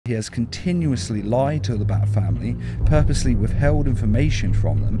He has continuously lied to the Bat family, purposely withheld information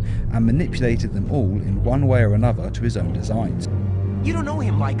from them, and manipulated them all in one way or another to his own designs. You don't know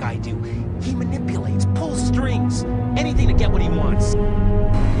him like I do. He manipulates, pulls strings, anything to get what he wants.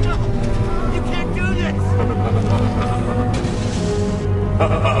 No! You can't do this!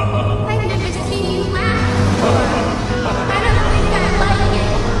 I've never seen you laugh. I don't think I like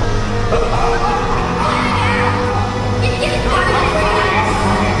it. You get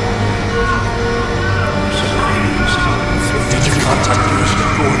Did you contact Mr.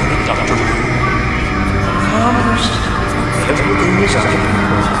 Gordon and Dr. Everything is under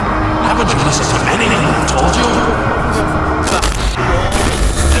control. Haven't you listened to anything I've told you?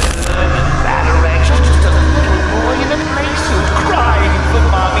 Batarang just a little boy in a play suit crying for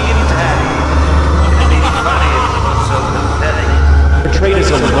mommy and daddy. It'd be funny if it was so pathetic. Portrayed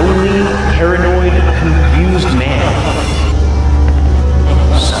as a lonely, paranoid, confused man.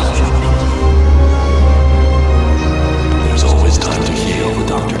 There's always time to heal, the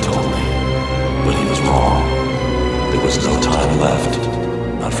doctor told me. But he was wrong. There was no time left.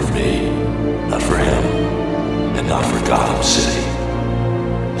 Not for me, not for him, and not for Gotham City.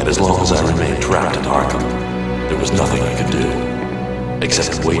 And as long as I remained trapped in Arkham, there was nothing I could do,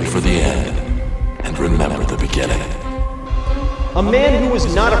 except wait for the end, and remember the beginning. A man who was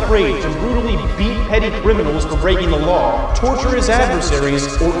not afraid to brutally beat petty criminals for breaking the law, torture his adversaries,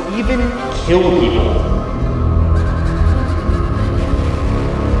 or even kill people.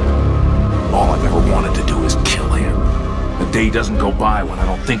 All I've ever wanted to do is kill him. A day doesn't go by when I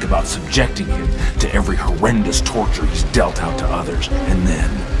don't think about subjecting him to every horrendous torture he's dealt out to others, and then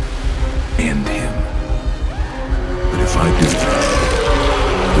end him. But if I do that,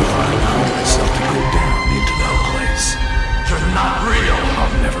 if I allow myself to go down into that place, You're not real!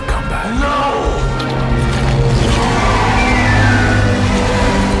 I'll never come back. No!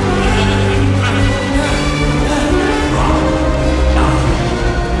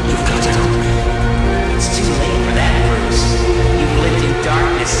 You've got to help me. It's too late for that, Bruce. You've lived in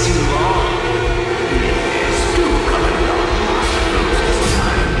darkness too long. It's still coming up. It's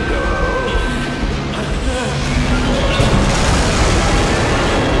time to go.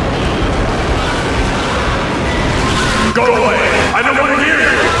 Go away! I don't want to hear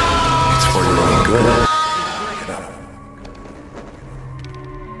you! It's for your own good. Get up.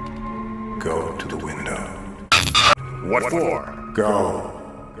 Go to the window. What for? Go.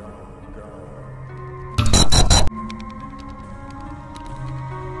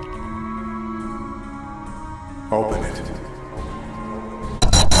 Open it.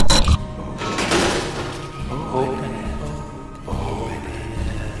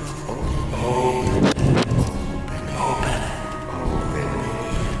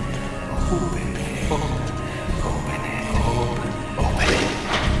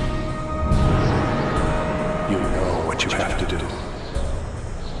 You know what you have to do.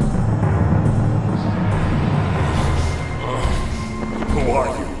 Who are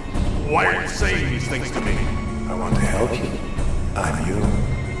you? Why are you saying these things to me? I want to help you. I'm you.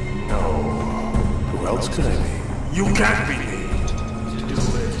 No. Who else could I be? You can't be me.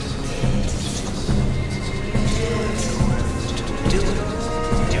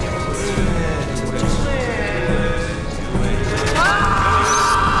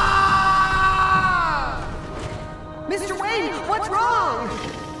 Mr. Wayne, what's wrong?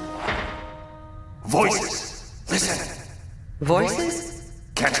 Voices! Listen! Voices?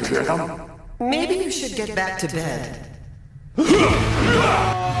 Can't you hear them? Maybe you should get back to bed.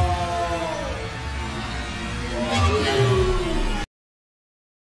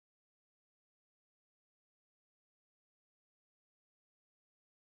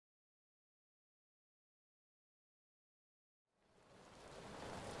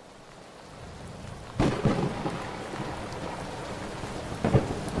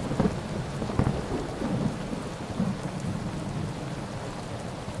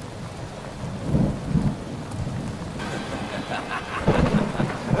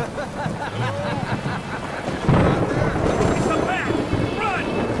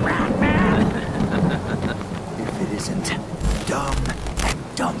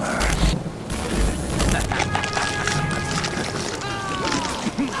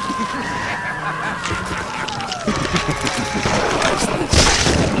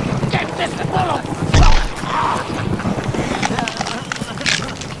 Get this bullet!